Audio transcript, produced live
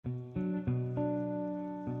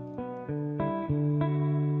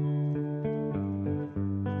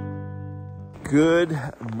Good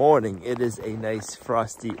morning. It is a nice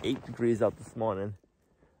frosty 8 degrees out this morning.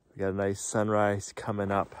 We got a nice sunrise coming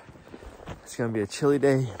up. It's gonna be a chilly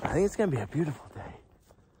day. I think it's gonna be a beautiful day.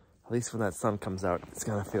 At least when that sun comes out, it's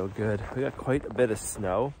gonna feel good. We got quite a bit of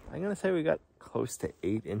snow. I'm gonna say we got close to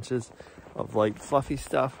 8 inches of light fluffy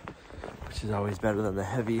stuff, which is always better than the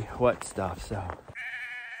heavy wet stuff. So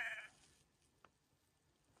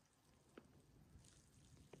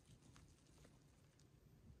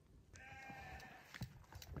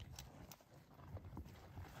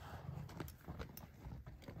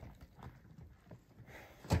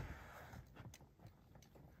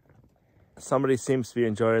somebody seems to be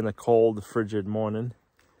enjoying the cold, frigid morning.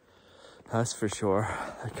 That's for sure.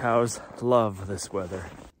 The cows love this weather.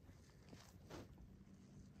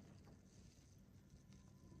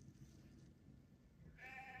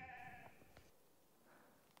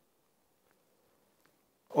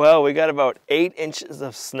 Well, we got about 8 inches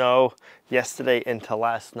of snow yesterday into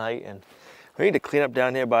last night, and we need to clean up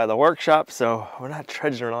down here by the workshop, so we're not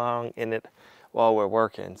trudging along in it while we're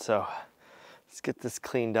working. So let's get this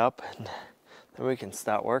cleaned up and then we can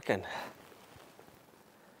start working.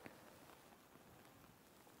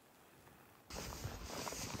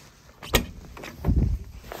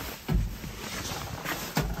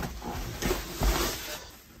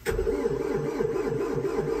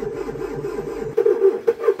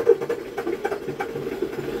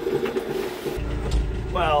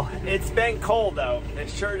 Well, it's been cold out. It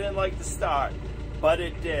sure didn't like to start, but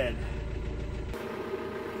it did.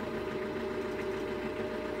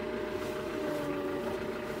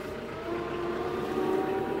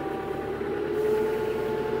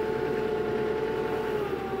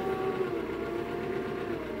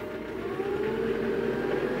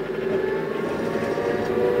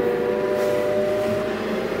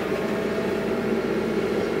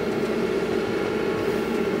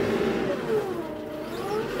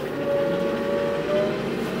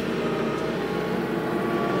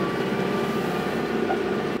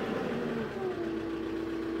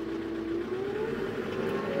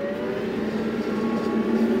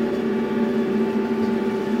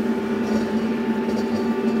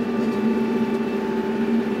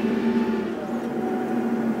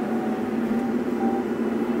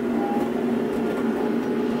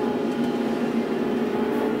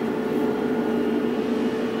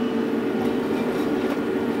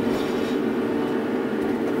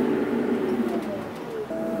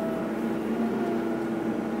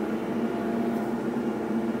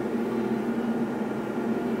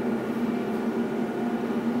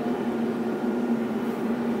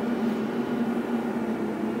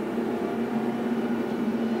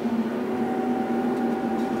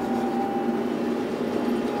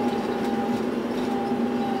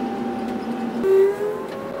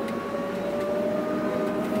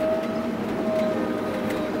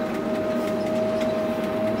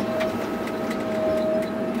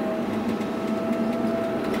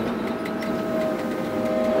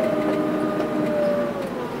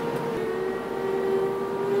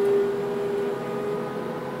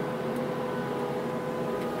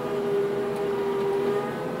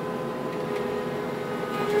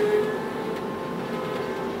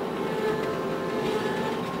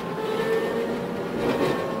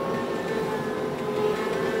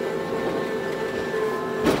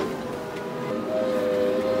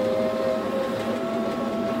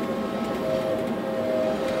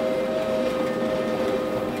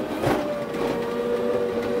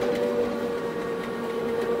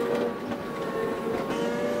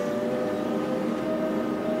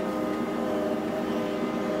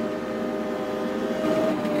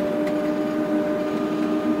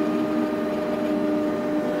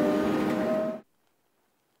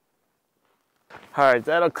 All right,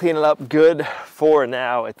 that'll clean it up good for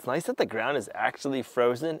now. It's nice that the ground is actually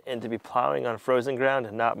frozen, and to be plowing on frozen ground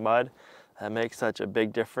and not mud, that makes such a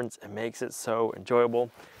big difference. It makes it so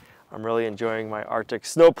enjoyable. I'm really enjoying my Arctic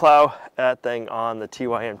snowplow. That thing on the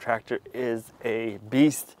𝑇YM tractor is a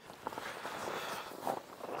beast.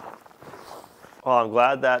 Well, I'm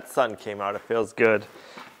glad that sun came out. It feels good.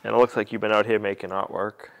 And it looks like you've been out here making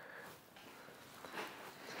artwork.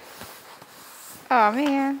 Oh,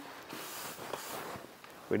 man.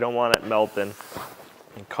 We don't want it melting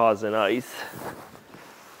and causing ice.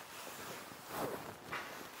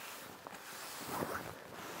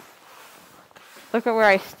 Look at where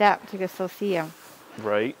I stepped. You can still see them.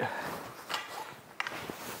 Right.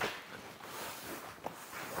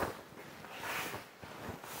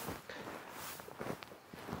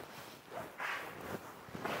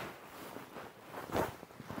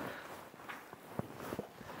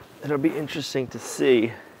 It'll be interesting to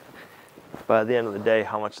see by the end of the day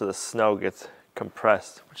how much of the snow gets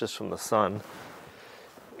compressed, which is from the sun,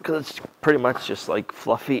 because it's pretty much just like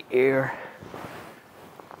fluffy air.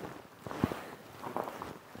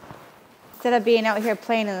 Instead of being out here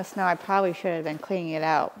playing in the snow, I probably should have been cleaning it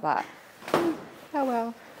out, but oh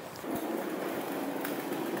well.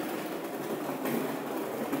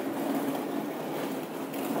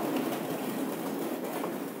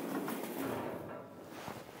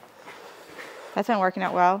 That's been working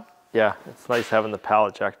out well. Yeah, it's nice having the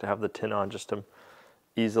pallet jack to have the tin on just to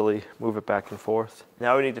easily move it back and forth.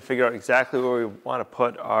 Now we need to figure out exactly where we want to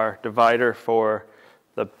put our divider for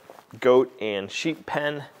the goat and sheep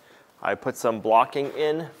pen. I put some blocking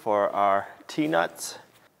in for our T-nuts.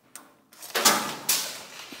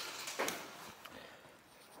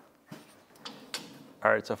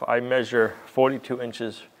 All right, so if I measure 42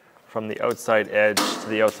 inches from the outside edge to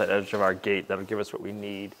the outside edge of our gate, that'll give us what we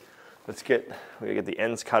need. We gotta get the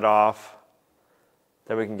ends cut off,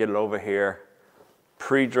 then we can get it over here,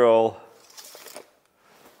 pre-drill.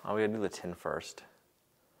 Oh, we gotta do the tin first.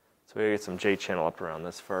 So we gotta get some J-channel up around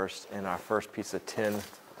this first, and our first piece of tin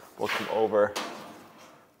will come over,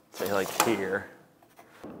 say like here.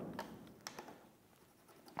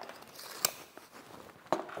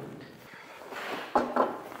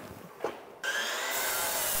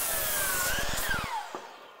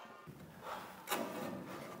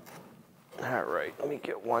 All right, let me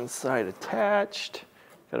get one side attached.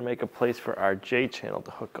 Gotta make a place for our J-channel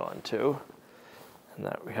to hook onto, and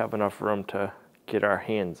that we have enough room to get our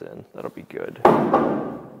hands in. That'll be good.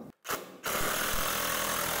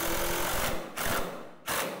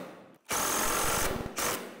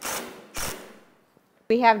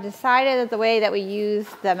 We have decided that the way that we use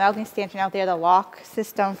the milking stanchion out there, the lock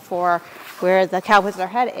system for where the cow puts her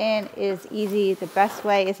head in, is easy. The best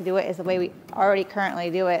way is to do it is the way we already currently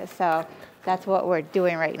do it. So that's what we're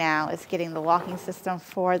doing right now, is getting the locking system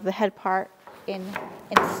for the head part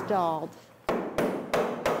installed.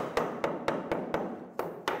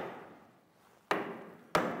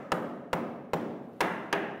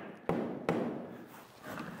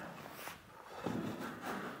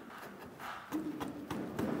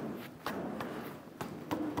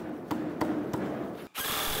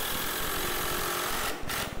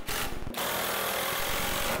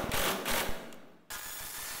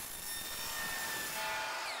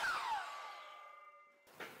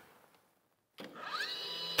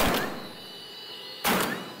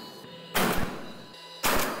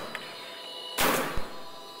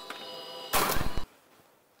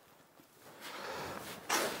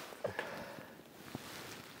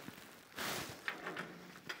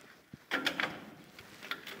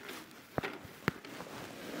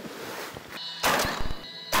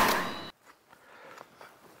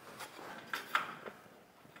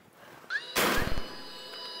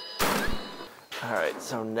 All right,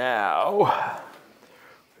 so now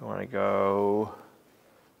we want to go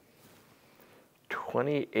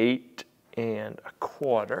 28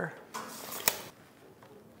 1/4.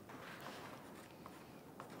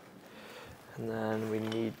 And then we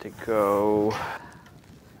need to go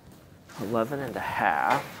 11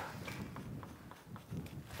 1/2.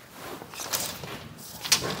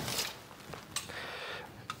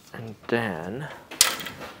 And then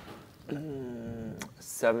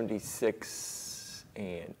 76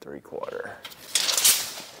 3/4.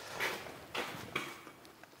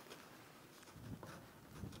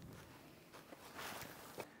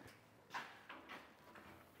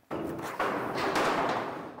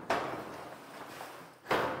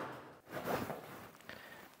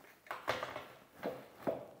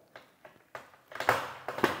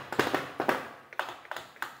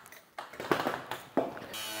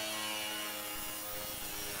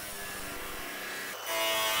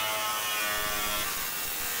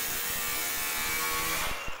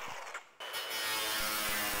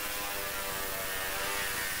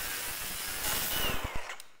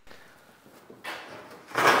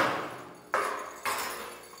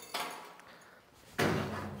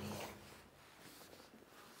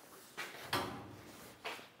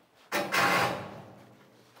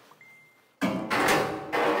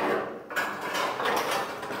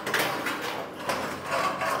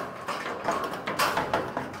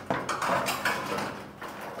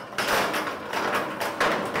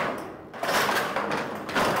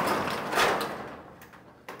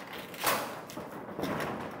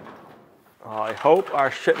 I hope our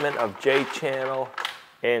shipment of J-channel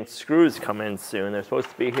and screws come in soon. They're supposed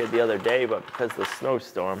to be here the other day, but because of the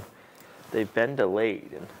snowstorm, they've been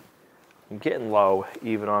delayed. And I'm getting low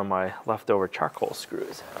even on my leftover charcoal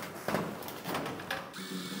screws.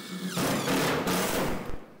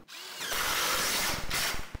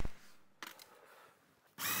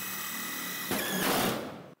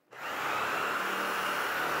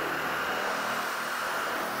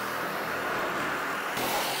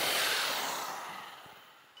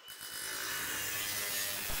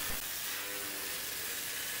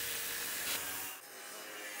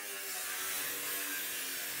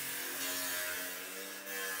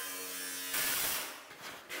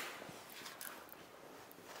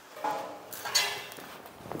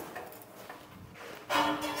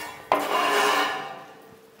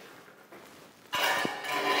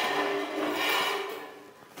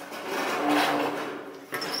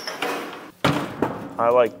 I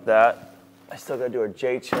like that. I still gotta do a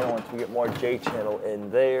J channel once we get more J channel in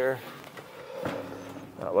there.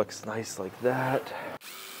 That looks nice like that.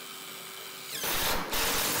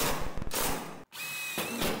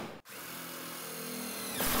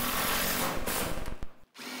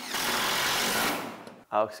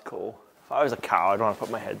 That looks cool. If I was a cow, I'd want to put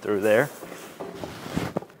my head through there.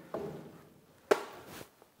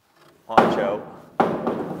 Launch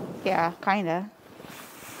out. Yeah, kinda.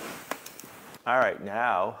 All right,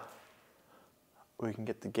 now we can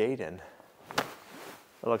get the gate in.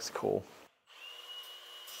 That looks cool.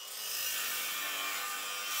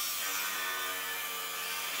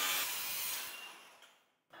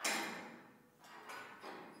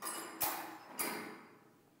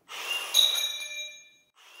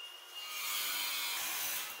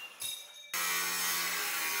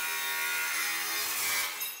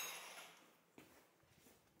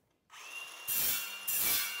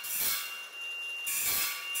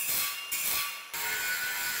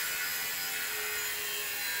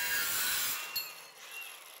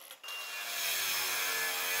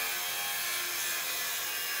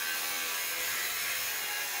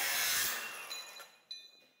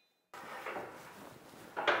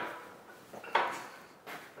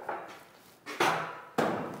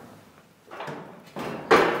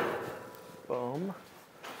 Boom.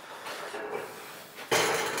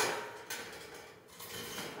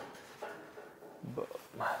 Boom.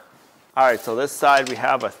 All right, so this side we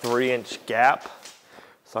have a 3-inch gap.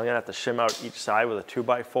 So I'm gonna have to shim out each side with a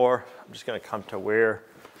 2x4. I'm just gonna come to where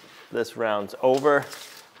this rounds over.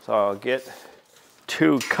 So I'll get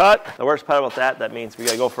 2 cut. The worst part about that, that means we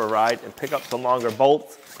gotta go for a ride and pick up some longer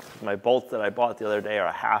bolts. My bolts that I bought the other day are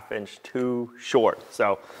a 1/2 inch too short.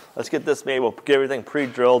 So let's get this made. We'll get everything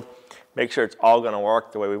pre-drilled, make sure it's all gonna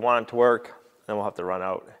work the way we want it to work. Then we'll have to run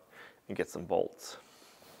out and get some bolts.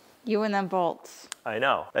 You and them bolts. I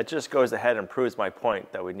know. That just goes ahead and proves my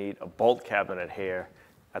point that we need a bolt cabinet here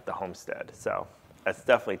at the homestead. So that's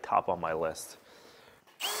definitely top on my list.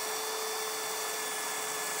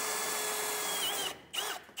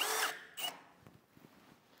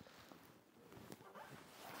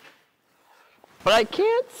 But I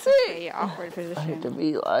can't see. Yeah, awkward position. I need to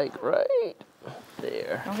be like right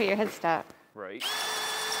there. Don't get your head stuck. Right.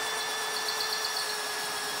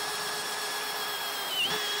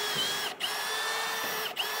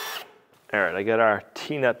 All right, I got our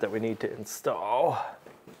T-nut that we need to install.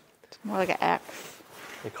 It's more like an X.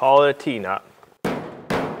 They call it a T-nut.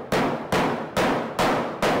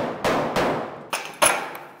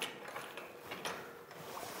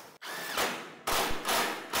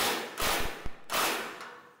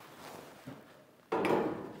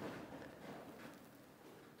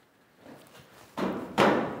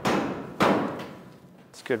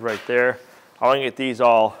 It's good right there. I want to get these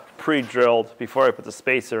all pre-drilled before I put the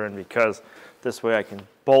spacer in, because this way I can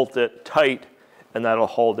bolt it tight and that'll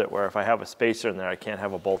hold it, where if I have a spacer in there, I can't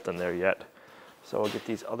have a bolt in there yet. So I'll get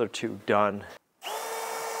these other 2 done.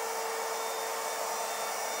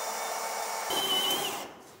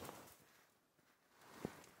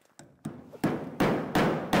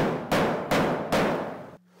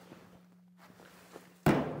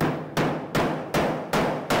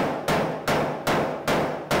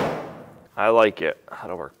 I like it.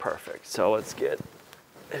 That'll work perfect. So let's get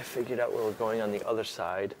it figured out where we're going on the other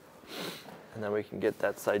side. And then we can get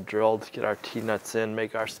that side drilled, get our T-nuts in,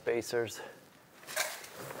 make our spacers.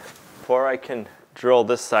 Before I can drill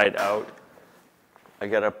this side out, I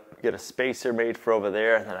gotta get a spacer made for over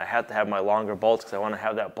there, and then I have to have my longer bolts because I want to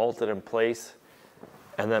have that bolted in place.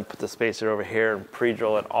 And then put the spacer over here and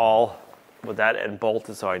pre-drill it all with that end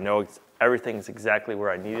bolted so I know everything's exactly where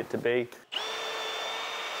I need it to be.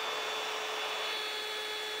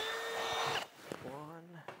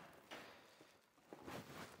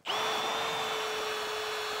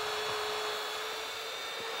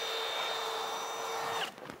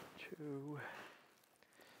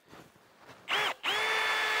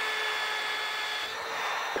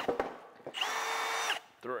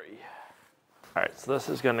 All right, so this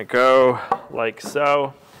is gonna go like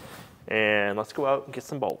so, and let's go out and get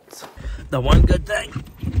some bolts. The one good thing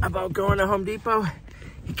about going to Home Depot,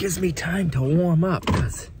 it gives me time to warm up,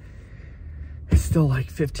 because it's still like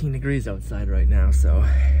 15 degrees outside right now, so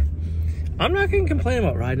I'm not gonna complain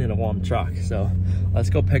about riding in a warm truck. So let's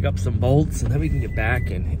go pick up some bolts, and then we can get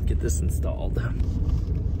back and get this installed.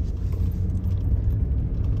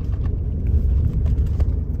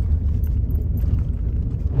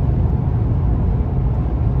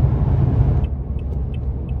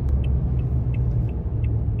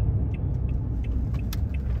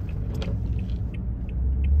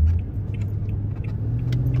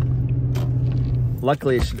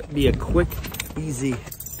 luckily it should be a quick, easy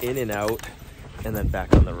in and out, and then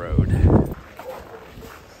back on the road.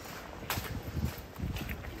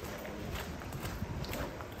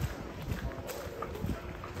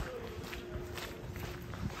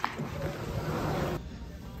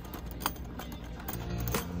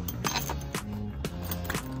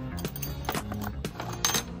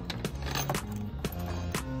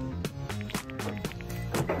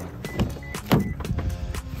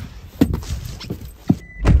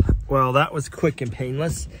 Well, that was quick and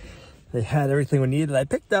painless. They had everything we needed. I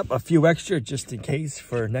picked up a few extra just in case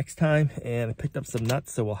for next time, and I picked up some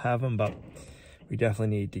nuts, so we'll have them, but we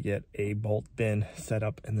definitely need to get a bolt bin set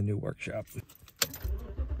up in the new workshop.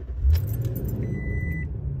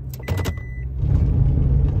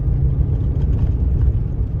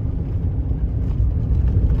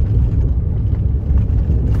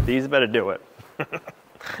 These better do it.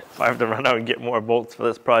 If I have to run out and get more bolts for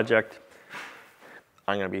this project,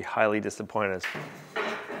 I'm going to be highly disappointed.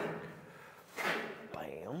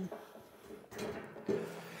 Bam.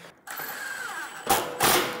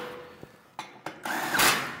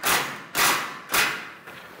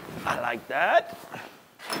 I like that.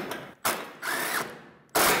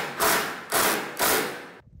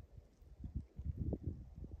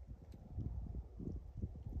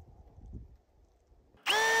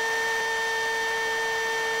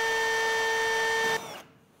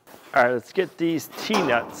 All right, let's get these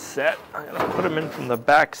T-nuts set. I'm gonna put them in from the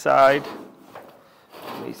back side.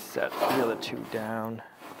 Let me set the other two down.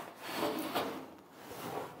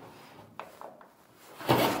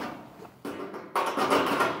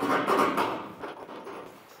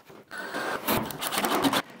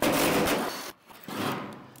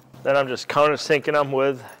 Then I'm just countersinking them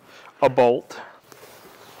with a bolt.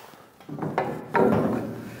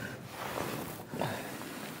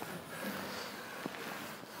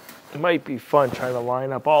 It might be fun trying to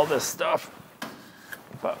line up all this stuff,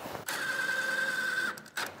 but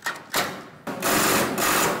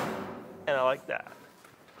and I like that.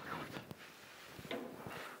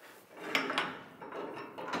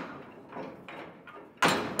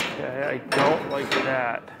 Okay, I don't like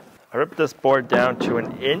that. I ripped this board down to 1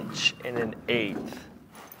 1/8 inches.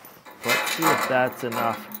 Let's see if that's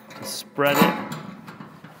enough to spread it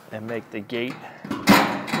and make the gate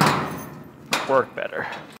work better.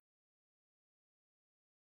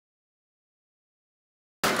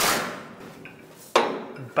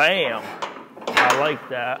 Bam! I like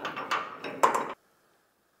that.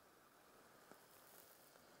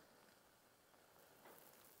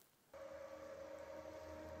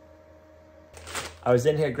 I was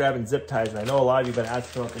in here grabbing zip ties, and I know a lot of you have been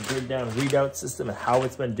asking about the grid down readout system and how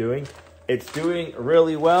it's been doing. It's doing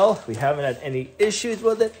really well. We haven't had any issues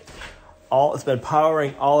with it. It's been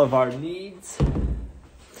powering all of our needs.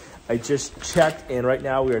 I just checked, and right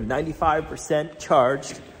now we are 95%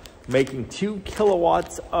 charged, making 2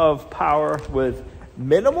 kilowatts of power with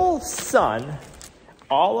minimal sun.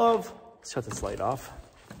 Let's shut this light off.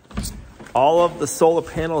 All of the solar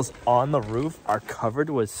panels on the roof are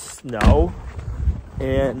covered with snow,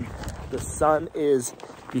 and the sun is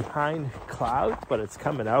behind clouds, but it's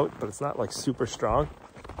coming out, but it's not like super strong.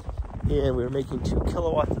 And we're making 2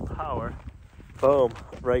 kilowatts of power. Boom,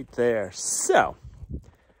 right there. So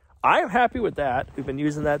I'm happy with that. We've been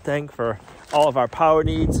using that thing for all of our power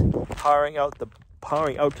needs, powering out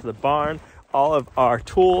to the barn, all of our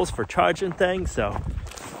tools for charging things. So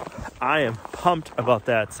I am pumped about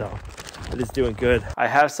that. So it is doing good. I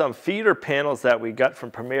have some feeder panels that we got from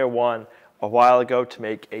Premier One a while ago to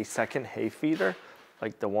make a second hay feeder,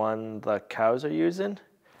 like the one the cows are using,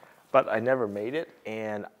 but I never made it,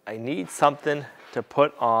 and I need something to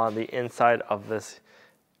put on the inside of this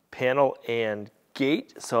panel and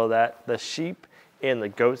gate so that the sheep and the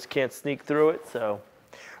goats can't sneak through it. So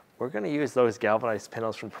we're gonna use those galvanized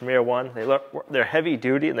panels from Premier One. They're heavy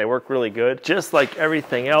duty and they work really good. Just like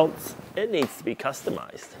everything else, it needs to be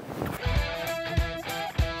customized.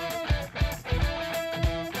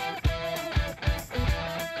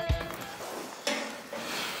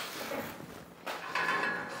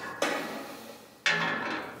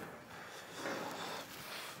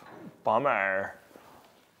 Bummer.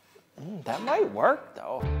 That might work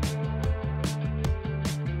though.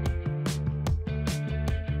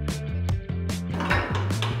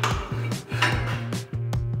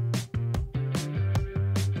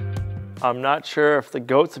 I'm not sure if the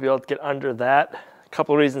goats will be able to get under that. A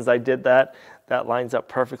couple of reasons I did that. That lines up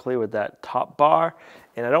perfectly with that top bar.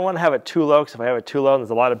 And I don't want to have it too low, because if I have it too low and there's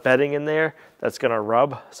a lot of bedding in there, that's going to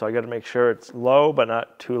rub. So I got to make sure it's low, but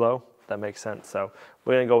not too low. That makes sense. So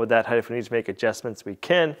we're going to go with that height. If we need to make adjustments, we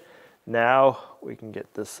can. Now we can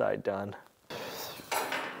get this side done.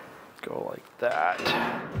 go like that.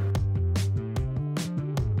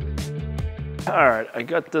 All right, I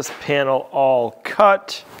got this panel all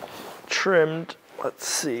cut, trimmed. Let's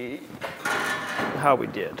see how we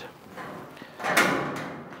did.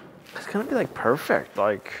 It's gonna be like perfect.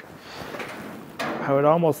 Like, I would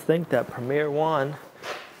almost think that Premier One,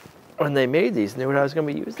 when they made these, knew what I was gonna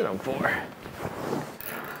be using them for.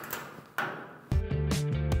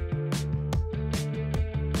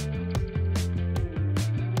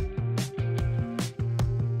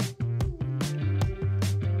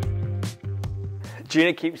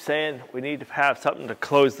 Gina keeps saying we need to have something to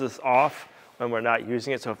close this off when we're not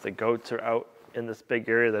using it, so if the goats are out in this big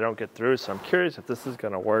area, they don't get through. So I'm curious if this is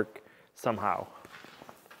gonna work somehow.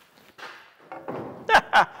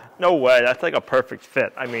 No way, that's like a perfect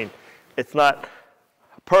fit. I mean, it's not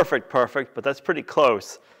perfect, but that's pretty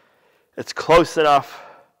close. It's close enough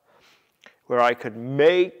where I could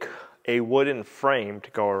make a wooden frame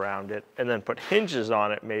to go around it and then put hinges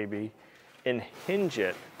on it maybe and hinge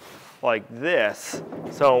it like this,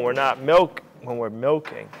 so when we're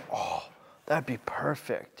milking, oh, that'd be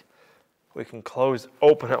perfect. We can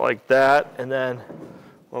open it like that, and then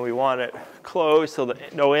when we want it closed so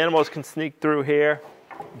that no animals can sneak through here,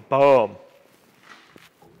 boom.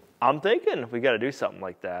 I'm thinking we gotta do something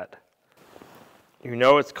like that. You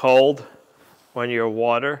know it's cold when your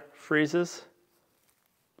water freezes.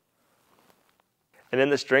 And in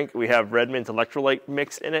this drink, we have Redmond's electrolyte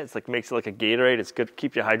mix in it. It's like makes it like a Gatorade. It's good to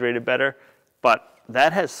keep you hydrated better. But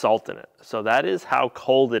that has salt in it. So that is how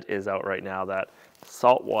cold it is out right now. That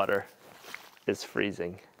salt water is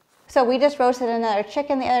freezing. So we just roasted another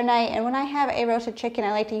chicken the other night. And when I have a roasted chicken,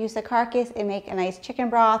 I like to use the carcass and make a nice chicken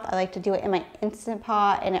broth. I like to do it in my Instant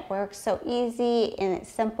Pot, and it works so easy and it's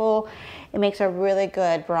simple. It makes a really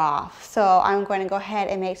good broth. So I'm going to go ahead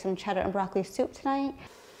and make some cheddar and broccoli soup tonight.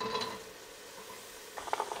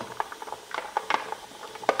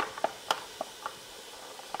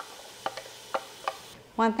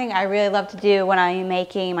 One thing I really love to do when I'm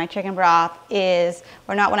making my chicken broth is,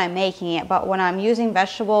 or not when I'm making it, but when I'm using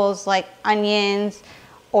vegetables like onions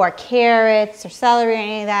or carrots or celery or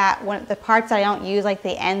any of that, the parts that I don't use, like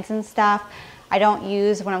the ends and stuff, I don't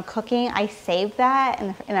use when I'm cooking. I save that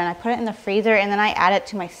and then I put it in the freezer, and then I add it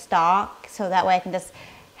to my stock, so that way I can just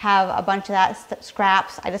have a bunch of that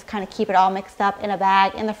scraps. I just kind of keep it all mixed up in a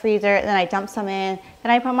bag in the freezer, and then I dump some in,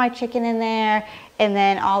 then I put my chicken in there, and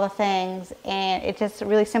then all the things, and it's just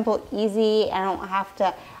really simple, easy. I don't have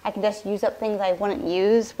to, I can just use up things I wouldn't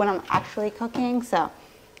use when I'm actually cooking, so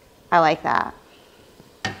I like that.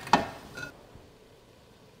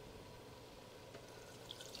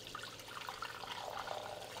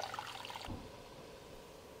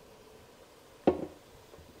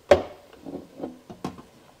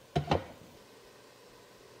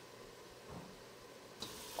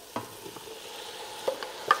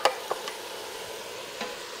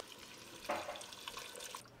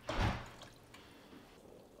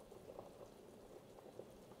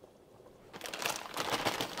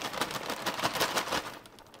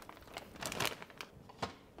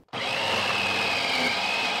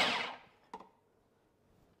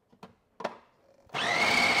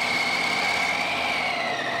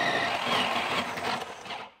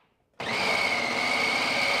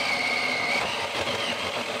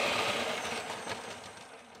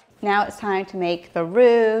 Now it's time to make the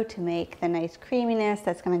roux, to make the nice creaminess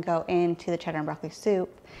that's going to go into the cheddar and broccoli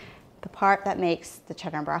soup, the part that makes the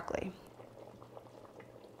cheddar and broccoli.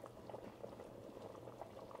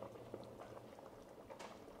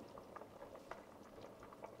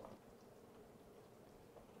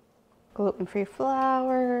 Gluten-free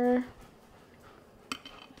flour.